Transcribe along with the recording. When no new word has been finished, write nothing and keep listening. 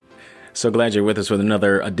So glad you're with us with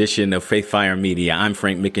another edition of Faith Fire Media. I'm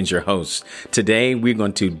Frank Mickens, your host. Today, we're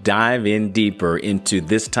going to dive in deeper into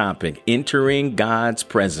this topic, entering God's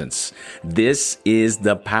presence. This is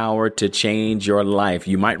the power to change your life.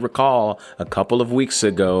 You might recall a couple of weeks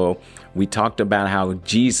ago, we talked about how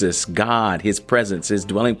Jesus, God, his presence, his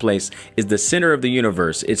dwelling place is the center of the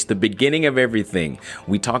universe. It's the beginning of everything.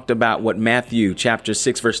 We talked about what Matthew chapter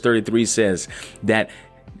 6, verse 33 says, that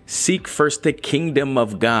seek first the kingdom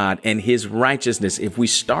of God and his righteousness. If we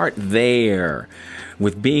start there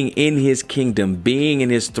with being in his kingdom, being in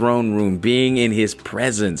his throne room, being in his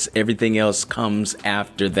presence, everything else comes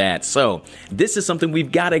after that. So this is something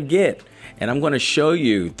we've got to get. And I'm going to show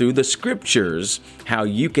you through the scriptures how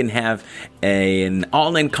you can have an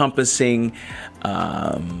all-encompassing,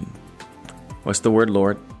 what's the word,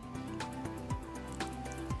 Lord?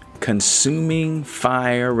 Consuming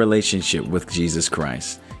fire relationship with Jesus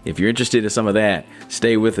Christ. If you're interested in some of that,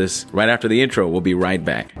 stay with us. Right after the intro, we'll be right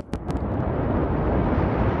back.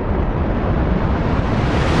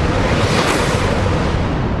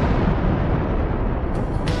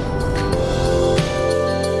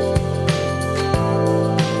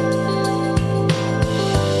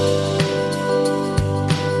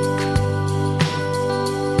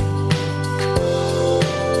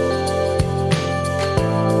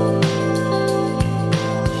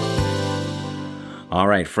 All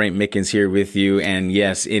right, Frank Mickens here with you. And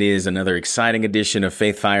yes, it is another exciting edition of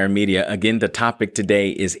Faith Fire Media. Again, the topic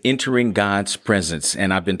today is entering God's presence.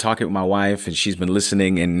 And I've been talking with my wife and she's been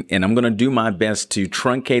listening and I'm going to do my best to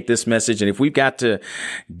truncate this message. And if we've got to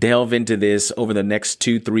delve into this over the next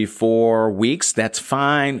 2, 3, 4 weeks, that's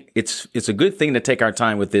fine. It's a good thing to take our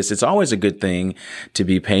time with this. It's always a good thing to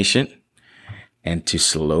be patient and to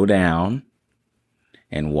slow down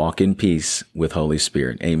and walk in peace with Holy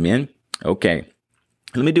Spirit. Amen. Okay.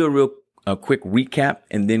 Let me do a quick recap,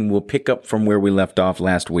 and then we'll pick up from where we left off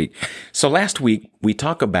last week. So last week, we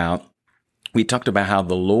talked about how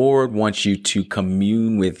the Lord wants you to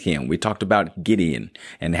commune with him. We talked about Gideon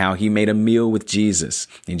and how he made a meal with Jesus,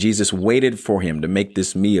 and Jesus waited for him to make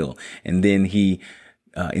this meal. And then he,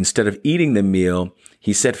 instead of eating the meal,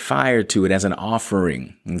 he set fire to it as an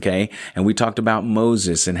offering. Okay. And we talked about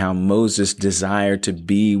Moses and how Moses desired to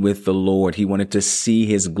be with the Lord. He wanted to see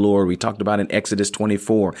his glory. We talked about in Exodus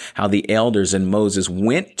 24, how the elders and Moses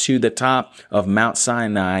went to the top of Mount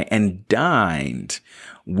Sinai and dined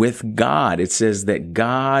with God. It says that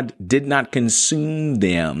God did not consume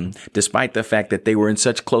them, despite the fact that they were in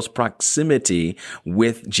such close proximity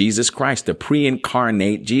with Jesus Christ, the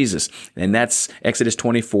pre-incarnate Jesus. And that's Exodus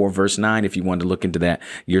 24, verse 9, if you want to look into that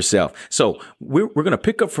yourself. So we're going to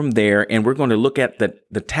pick up from there, and we're going to look at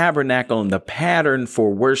the tabernacle and the pattern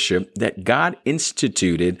for worship that God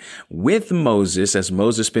instituted with Moses, as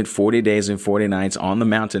Moses spent 40 days and 40 nights on the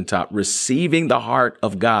mountaintop, receiving the heart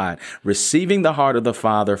of God, receiving the heart of the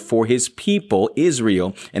Father for his people,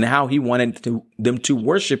 Israel, and how he wanted them to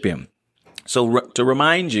worship him. So to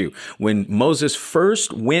remind you, when Moses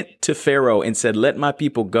first went to Pharaoh and said, "Let my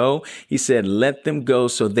people go," he said, "Let them go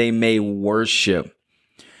so they may worship."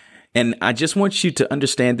 And I just want you to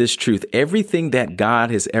understand this truth. Everything that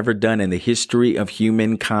God has ever done in the history of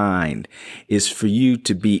humankind is for you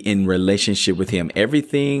to be in relationship with him.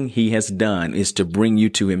 Everything he has done is to bring you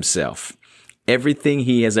to himself. Everything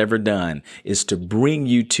he has ever done is to bring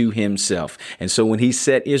you to himself. And so when he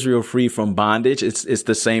set Israel free from bondage, it's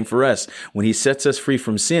the same for us. When he sets us free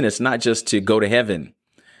from sin, it's not just to go to heaven.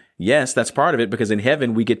 Yes, that's part of it, because in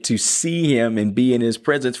heaven we get to see him and be in his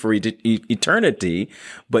presence for eternity.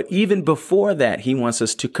 But even before that, he wants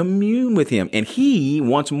us to commune with him. And he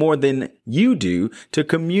wants more than you do to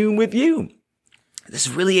commune with you. This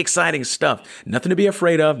is really exciting stuff. Nothing to be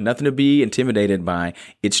afraid of, nothing to be intimidated by.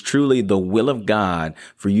 It's truly the will of God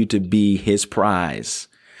for you to be his prize.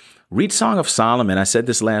 Read Song of Solomon. I said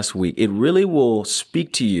this last week. It really will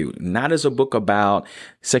speak to you, not as a book about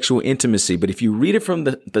sexual intimacy, but if you read it from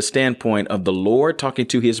the standpoint of the Lord talking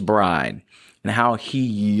to his bride and how he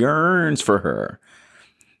yearns for her,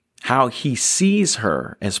 how he sees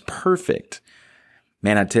her as perfect.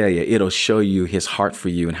 Man, I tell you, it'll show you his heart for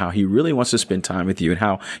you and how he really wants to spend time with you and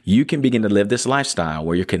how you can begin to live this lifestyle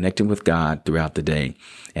where you're connecting with God throughout the day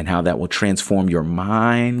and how that will transform your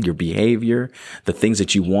mind, your behavior, the things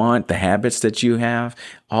that you want, the habits that you have.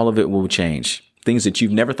 All of it will change. Things that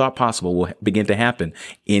you've never thought possible will begin to happen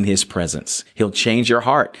in his presence. He'll change your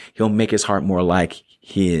heart. He'll make his heart more like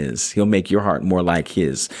his. He'll make your heart more like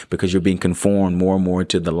his because you're being conformed more and more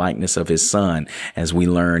to the likeness of his son, as we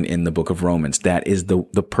learn in the book of Romans. That is the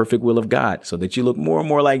perfect will of God, so that you look more and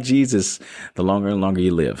more like Jesus the longer and longer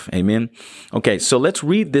you live. Amen. Okay, so let's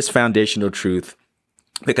read this foundational truth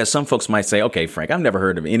Because some folks might say, okay, Frank, I've never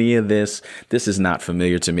heard of any of this. This is not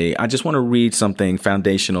familiar to me. I just want to read something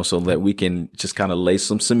foundational so that we can just kind of lay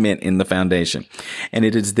some cement in the foundation. And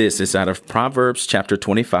it is this. It's out of Proverbs chapter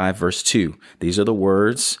 25, verse 2. These are the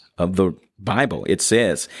words of the Bible. It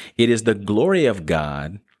says, "It is the glory of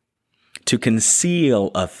God to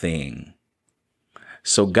conceal a thing."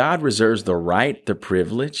 So God reserves the right, the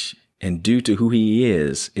privilege, and due to who he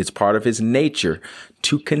is, it's part of his nature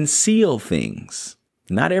to conceal things.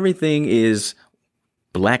 Not everything is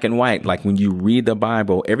black and white. Like when you read the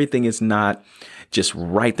Bible, everything is not just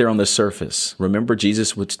right there on the surface. Remember,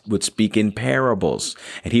 Jesus would speak in parables,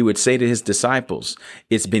 and he would say to his disciples,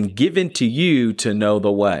 it's been given to you to know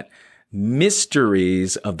the what?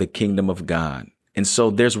 Mysteries of the kingdom of God. And so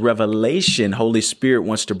there's revelation Holy Spirit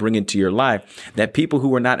wants to bring into your life that people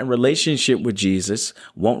who are not in relationship with Jesus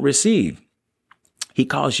won't receive. He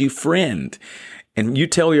calls you friend. And you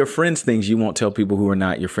tell your friends things you won't tell people who are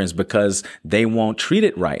not your friends because they won't treat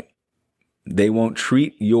it right. They won't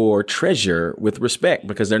treat your treasure with respect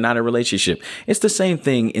because they're not in a relationship. It's the same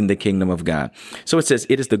thing in the kingdom of God. So it says,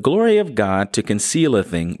 it is the glory of God to conceal a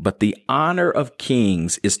thing, but the honor of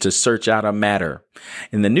kings is to search out a matter.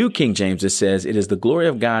 In the New King James, it says, it is the glory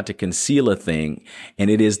of God to conceal a thing, and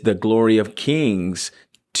it is the glory of kings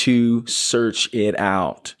to search it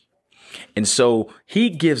out. And so he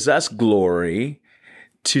gives us glory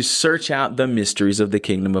to search out the mysteries of the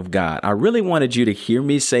kingdom of God. I really wanted you to hear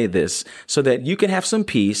me say this so that you can have some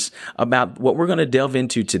peace about what we're going to delve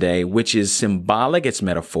into today, which is symbolic. It's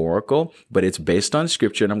metaphorical, but it's based on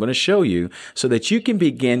scripture. And I'm going to show you so that you can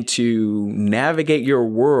begin to navigate your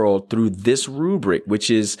world through this rubric,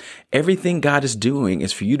 which is everything God is doing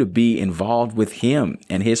is for you to be involved with him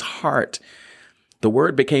and his heart. The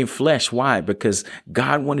word became flesh. Why? Because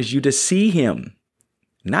God wanted you to see him.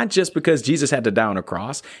 Not just because Jesus had to die on a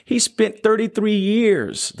cross. He spent 33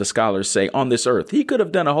 years, the scholars say, on this earth. He could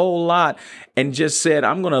have done a whole lot and just said,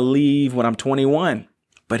 I'm going to leave when I'm 21.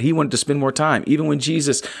 But he wanted to spend more time. Even when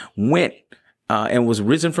Jesus went and was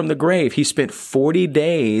risen from the grave, he spent 40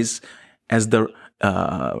 days as the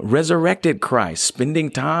resurrected Christ,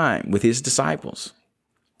 spending time with his disciples.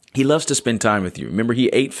 He loves to spend time with you. Remember, he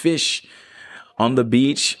ate fish on the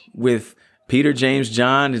beach with Peter, James,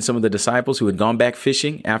 John, and some of the disciples who had gone back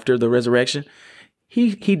fishing after the resurrection.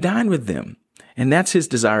 He dined with them. And that's his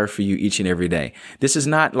desire for you each and every day. This is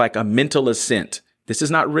not like a mental assent. This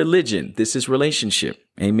is not religion. This is relationship.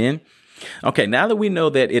 Amen. Okay, now that we know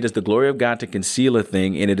that it is the glory of God to conceal a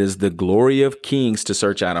thing, and it is the glory of kings to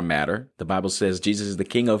search out a matter. The Bible says Jesus is the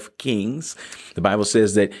King of kings. The Bible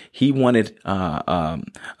says that he wanted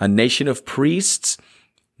a nation of priests.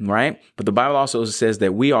 Right. But the Bible also says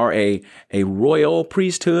that we are a royal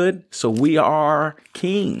priesthood. So we are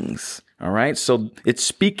kings. All right. So it's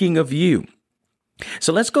speaking of you.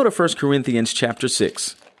 So let's go to 1 Corinthians chapter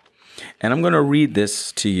 6. And I'm going to read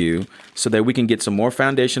this to you so that we can get some more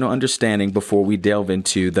foundational understanding before we delve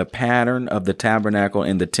into the pattern of the tabernacle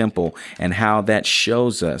and the temple and how that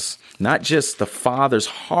shows us not just the Father's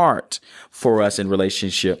heart for us in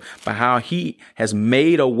relationship, but how he has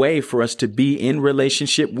made a way for us to be in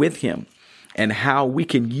relationship with him and how we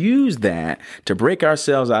can use that to break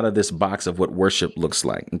ourselves out of this box of what worship looks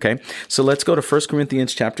like. Okay, so let's go to 1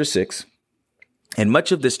 Corinthians chapter 6. And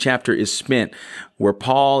much of this chapter is spent where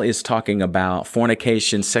Paul is talking about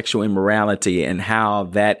fornication, sexual immorality, and how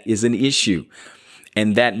that is an issue.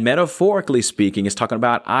 And that metaphorically speaking is talking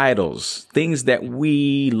about idols, things that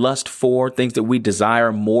we lust for, things that we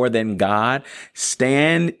desire more than God,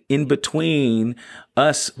 stand in between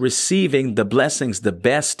us receiving the blessings, the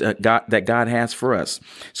best that God has for us.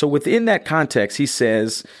 So within that context, he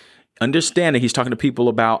says, understanding, he's talking to people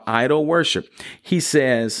about idol worship. He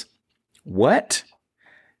says, what?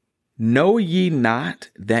 Know ye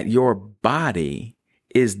not that your body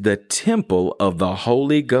is the temple of the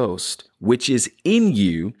Holy Ghost, which is in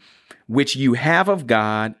you, which you have of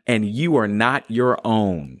God, and you are not your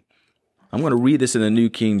own? I'm going to read this in the New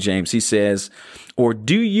King James. He says, or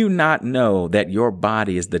do you not know that your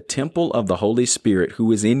body is the temple of the Holy Spirit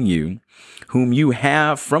who is in you, whom you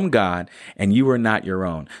have from God, and you are not your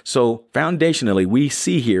own? So foundationally, we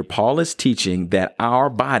see here, Paul is teaching that our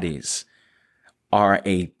bodies are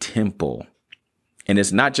a temple. And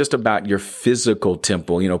it's not just about your physical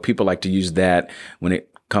temple. You know, people like to use that when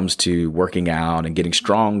it comes to working out and getting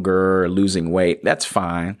stronger, losing weight. That's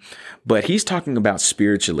fine. But he's talking about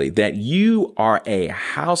spiritually, that you are a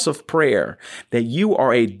house of prayer, that you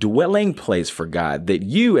are a dwelling place for God, that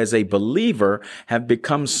you as a believer have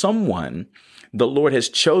become someone the Lord has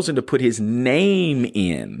chosen to put his name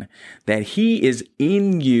in, that he is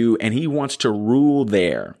in you and he wants to rule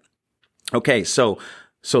there. Okay, so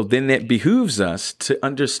So then it behooves us to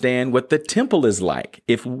understand what the temple is like.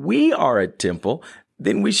 If we are a temple,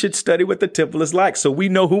 then we should study what the temple is like so we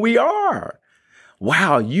know who we are.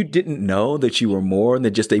 Wow, you didn't know that you were more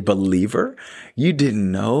than just a believer? You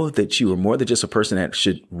didn't know that you were more than just a person that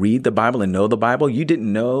should read the Bible and know the Bible? You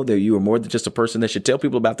didn't know that you were more than just a person that should tell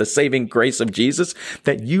people about the saving grace of Jesus?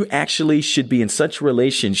 That you actually should be in such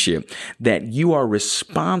relationship that you are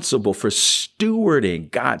responsible for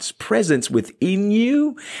stewarding God's presence within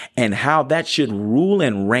you and how that should rule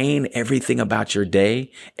and reign everything about your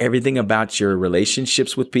day, everything about your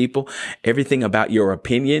relationships with people, everything about your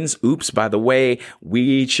opinions. Oops, by the way,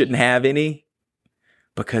 we shouldn't have any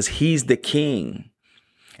because he's the king.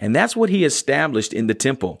 And that's what he established in the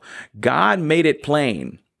temple. God made it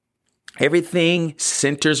plain. Everything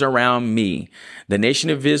centers around me. The nation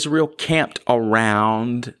of Israel camped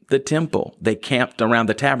around the temple. They camped around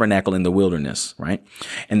the tabernacle in the wilderness, right?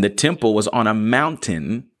 And the temple was on a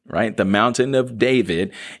mountain, right? The mountain of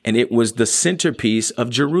David, and it was the centerpiece of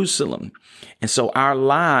Jerusalem. And so our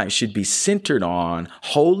lives should be centered on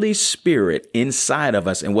Holy Spirit inside of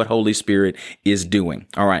us and what Holy Spirit is doing.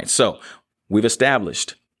 All right. So we've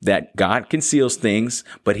established that God conceals things,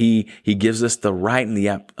 but he gives us the right and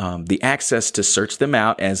the access to search them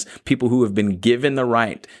out as people who have been given the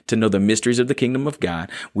right to know the mysteries of the kingdom of God.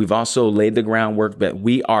 We've also laid the groundwork that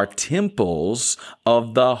we are temples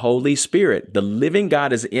of the Holy Spirit. The living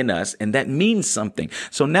God is in us, and that means something.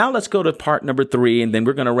 So now let's go to part number 3, and then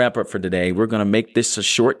we're going to wrap up for today. We're going to make this a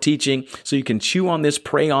short teaching so you can chew on this,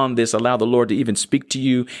 pray on this, allow the Lord to even speak to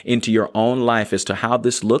you into your own life as to how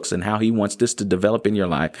this looks and how he wants this to develop in your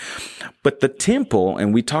life. But the temple,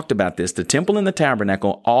 and we talked about this, the temple and the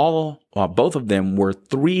tabernacle, both of them were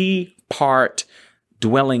 3-part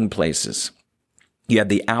dwelling places. You had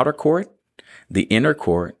the outer court, the inner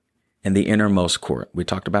court, and the innermost court. We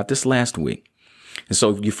talked about this last week. And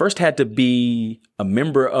so you first had to be a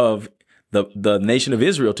member of the nation of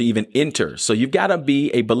Israel to even enter. So you've got to be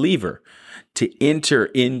a believer to enter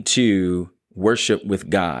into worship with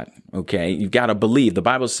God. Okay. You've got to believe. The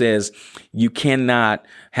Bible says you cannot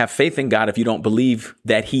have faith in God if you don't believe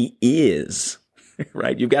that he is,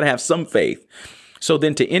 right? You've got to have some faith. So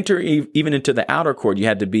then to enter even into the outer court, you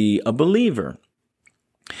had to be a believer.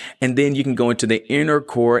 And then you can go into the inner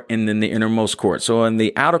court and then the innermost court. So in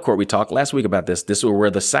the outer court, we talked last week about this. This was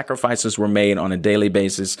where the sacrifices were made on a daily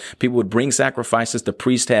basis. People would bring sacrifices. The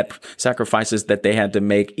priest had sacrifices that they had to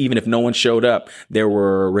make. Even if no one showed up, there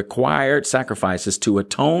were required sacrifices to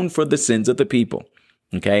atone for the sins of the people.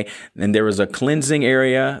 Okay. And there was a cleansing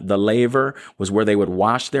area. The laver was where they would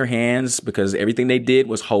wash their hands because everything they did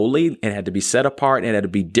was holy. It had to be set apart. It had to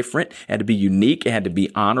be different. It had to be unique. It had to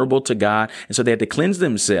be honorable to God. And so they had to cleanse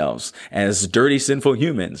themselves as dirty, sinful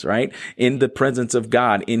humans, right? In the presence of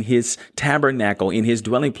God, in his tabernacle, in his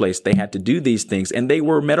dwelling place, they had to do these things. And they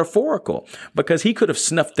were metaphorical because he could have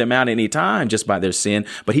snuffed them out any time just by their sin,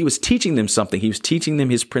 but he was teaching them something. He was teaching them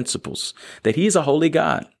his principles, that he is a holy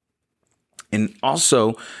God. And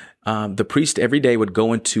also, the priest every day would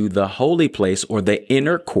go into the holy place or the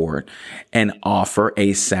inner court and offer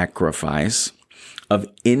a sacrifice of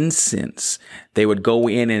incense. They would go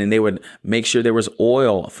in and they would make sure there was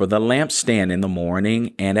oil for the lampstand in the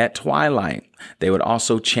morning and at twilight. They would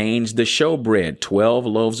also change the showbread, 12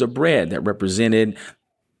 loaves of bread that represented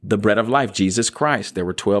the bread of life, Jesus Christ. There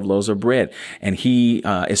were 12 loaves of bread, and he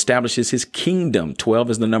establishes his kingdom. 12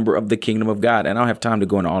 is the number of the kingdom of God. And I don't have time to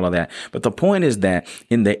go into all of that. But the point is that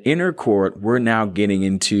in the inner court, we're now getting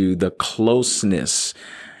into the closeness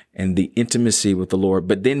and the intimacy with the Lord.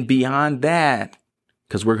 But then beyond that,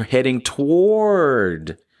 because we're heading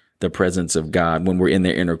toward the presence of God when we're in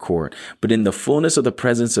the inner court. But in the fullness of the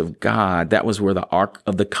presence of God, that was where the Ark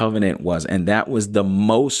of the Covenant was. And that was the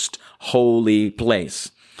most holy place.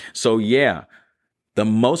 So yeah, the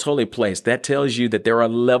most holy place, that tells you that there are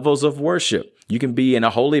levels of worship. You can be in a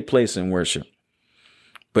holy place in worship,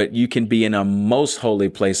 but you can be in a most holy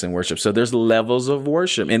place in worship. So there's levels of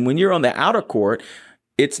worship. And when you're on the outer court,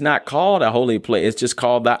 it's not called a holy place. It's just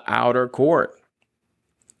called the outer court.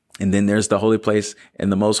 And then there's the holy place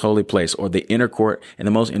and the most holy place, or the inner court and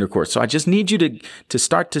the most inner court. So I just need you to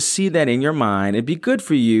start to see that in your mind. It'd be good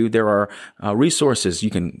for you. There are resources.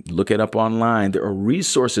 You can look it up online. There are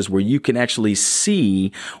resources where you can actually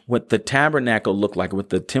see what the tabernacle looked like,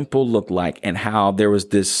 what the temple looked like, and how there was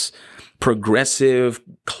this progressive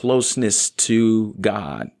closeness to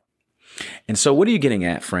God. And so what are you getting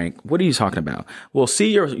at, Frank? What are you talking about? Well,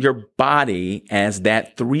 see your body as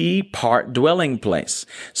that 3-part dwelling place.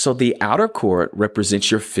 So the outer court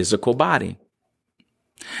represents your physical body.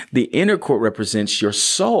 The inner court represents your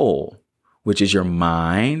soul, which is your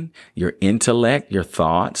mind, your intellect, your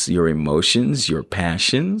thoughts, your emotions, your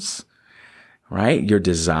passions, right? Your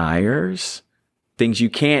desires, things you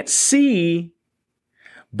can't see,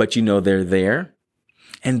 but you know they're there.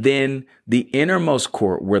 And then the innermost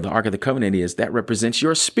court where the Ark of the Covenant is, that represents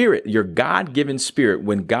your spirit, your God-given spirit.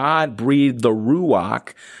 When God breathed the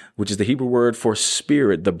Ruach, which is the Hebrew word for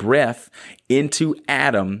spirit, the breath, into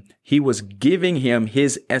Adam, he was giving him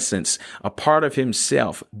his essence, a part of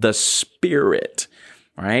himself, the spirit,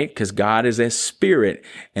 right? Because God is a spirit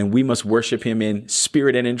and we must worship him in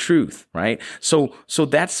spirit and in truth, right? So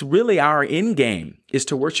that's really our end game, is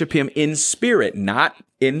to worship him in spirit, not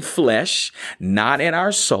in flesh, not in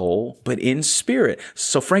our soul, but in spirit.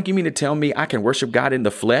 So Frank, you mean to tell me I can worship God in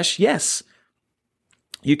the flesh? Yes.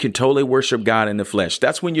 You can totally worship God in the flesh.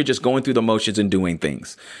 That's when you're just going through the motions and doing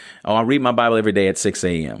things. Oh, I read my Bible every day at 6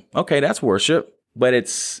 a.m. Okay, that's worship, but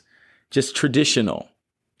it's just traditional.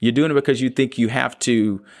 You're doing it because you think you have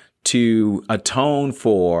to atone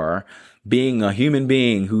for being a human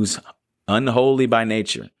being who's unholy by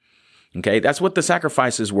nature. Okay, that's what the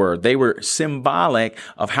sacrifices were. They were symbolic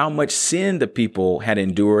of how much sin the people had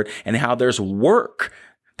endured and how there's work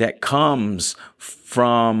that comes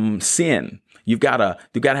from sin. You've got to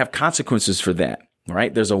have consequences for that,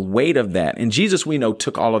 right? There's a weight of that. And Jesus, we know,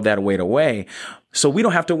 took all of that weight away. So we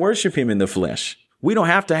don't have to worship him in the flesh. We don't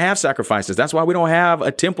have to have sacrifices. That's why we don't have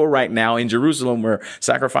a temple right now in Jerusalem where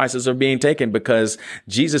sacrifices are being taken, because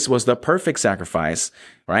Jesus was the perfect sacrifice,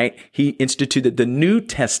 right? He instituted the New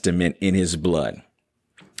Testament in his blood.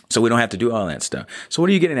 So we don't have to do all that stuff. So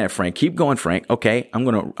what are you getting at, Frank? Keep going, Frank. Okay, I'm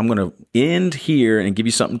going to end here and give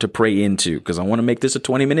you something to pray into, because I want to make this a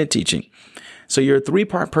 20-minute teaching. So you're a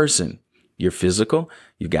 3-part person. You're physical,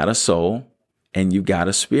 you've got a soul, and you've got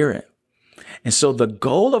a spirit. And so the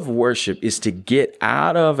goal of worship is to get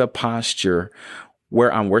out of a posture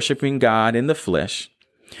where I'm worshiping God in the flesh,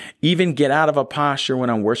 even get out of a posture when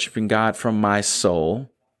I'm worshiping God from my soul.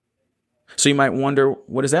 So you might wonder,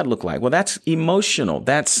 what does that look like? Well, that's emotional.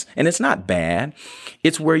 And it's not bad.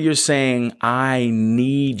 It's where you're saying, I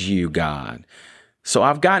need you, God. So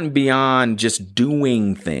I've gotten beyond just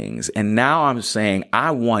doing things. And now I'm saying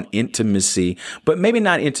I want intimacy, but maybe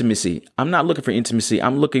not intimacy. I'm not looking for intimacy.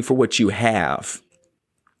 I'm looking for what you have.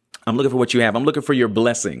 I'm looking for your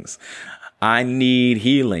blessings. I need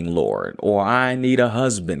healing, Lord, or I need a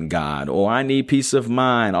husband, God, or I need peace of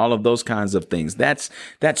mind, all of those kinds of things. That's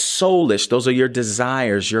soulish. Those are your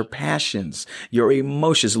desires, your passions, your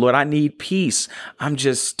emotions. Lord, I need peace. I'm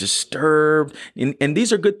just disturbed. And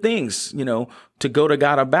these are good things, to go to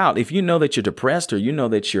God about. If you know that you're depressed, or you know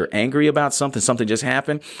that you're angry about something just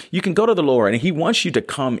happened, you can go to the Lord, and he wants you to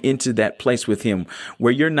come into that place with him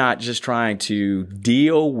where you're not just trying to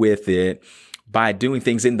deal with it by doing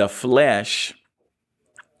things in the flesh,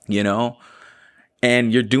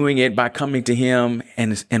 and you're doing it by coming to him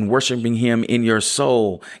and worshiping him in your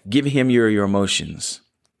soul, giving him your emotions.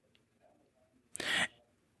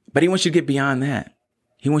 But he wants you to get beyond that.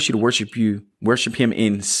 He wants you to worship him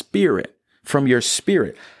in spirit, from your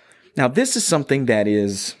spirit. Now, this is something that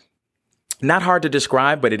is not hard to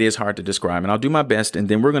describe, but it is hard to describe. And I'll do my best. And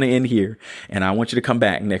then we're going to end here. And I want you to come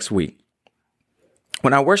back next week.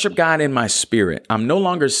 When I worship God in my spirit, I'm no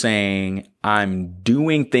longer saying I'm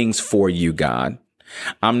doing things for you, God.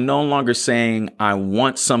 I'm no longer saying I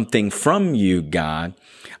want something from you, God.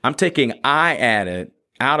 I'm taking out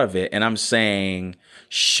of it, and I'm saying,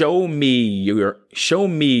 show me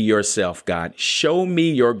yourself, God. Show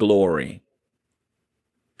me your glory.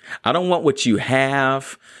 I don't want what you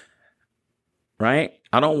have, right?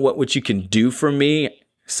 I don't want what you can do for me,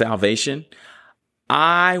 salvation.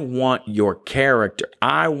 I want your character.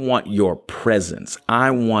 I want your presence.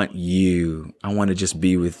 I want you. I want to just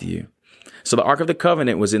be with you. So the Ark of the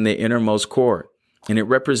Covenant was in the innermost court, and it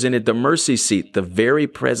represented the mercy seat, the very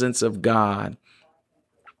presence of God.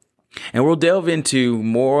 And we'll delve into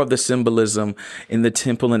more of the symbolism in the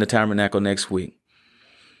temple and the tabernacle next week.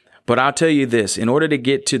 But I'll tell you this, in order to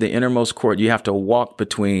get to the innermost court, you have to walk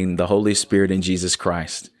between the Holy Spirit and Jesus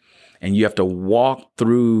Christ. And you have to walk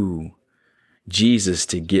through Jesus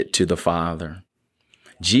to get to the Father.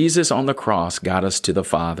 Jesus on the cross got us to the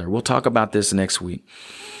Father. We'll talk about this next week.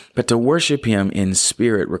 But to worship him in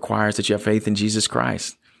spirit requires that you have faith in Jesus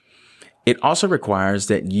Christ. It also requires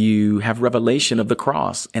that you have revelation of the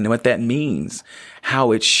cross and what that means,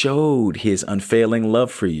 how it showed his unfailing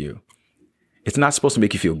love for you. It's not supposed to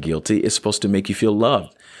make you feel guilty. It's supposed to make you feel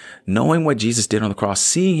loved. Knowing what Jesus did on the cross,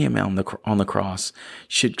 seeing him on the cross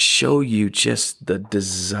should show you just the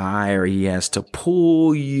desire he has to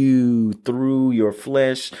pull you through your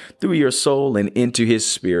flesh, through your soul, and into his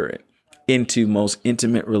spirit, into most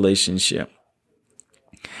intimate relationship.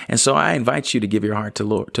 And so I invite you to give your heart to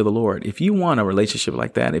the Lord. If you want a relationship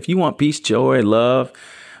like that, if you want peace, joy, love,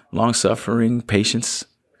 long suffering, patience,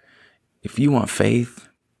 if you want faith,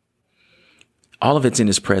 all of it's in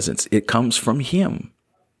his presence. It comes from him.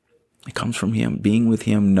 It comes from him, being with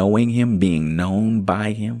him, knowing him, being known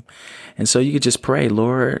by him. And so you could just pray,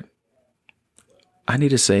 Lord, I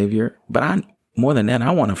need a savior, but more than that, I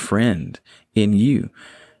want a friend in you.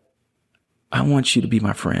 I want you to be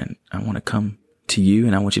my friend. I want to come to you,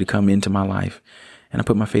 and I want you to come into my life. And I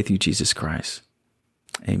put my faith in you, Jesus Christ.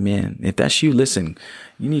 Amen. If that's you, listen,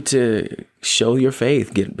 you need to show your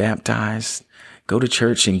faith, get baptized, go to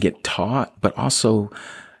church and get taught, but also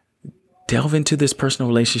delve into this personal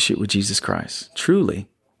relationship with Jesus Christ. Truly,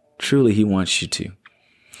 truly, he wants you to.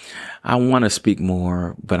 I want to speak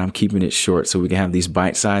more, but I'm keeping it short so we can have these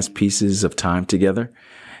bite-sized pieces of time together.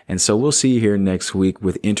 And so we'll see you here next week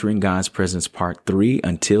with Entering God's Presence Part 3.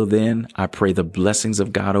 Until then, I pray the blessings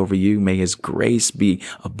of God over you. May his grace be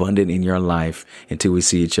abundant in your life until we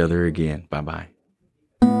see each other again. Bye-bye.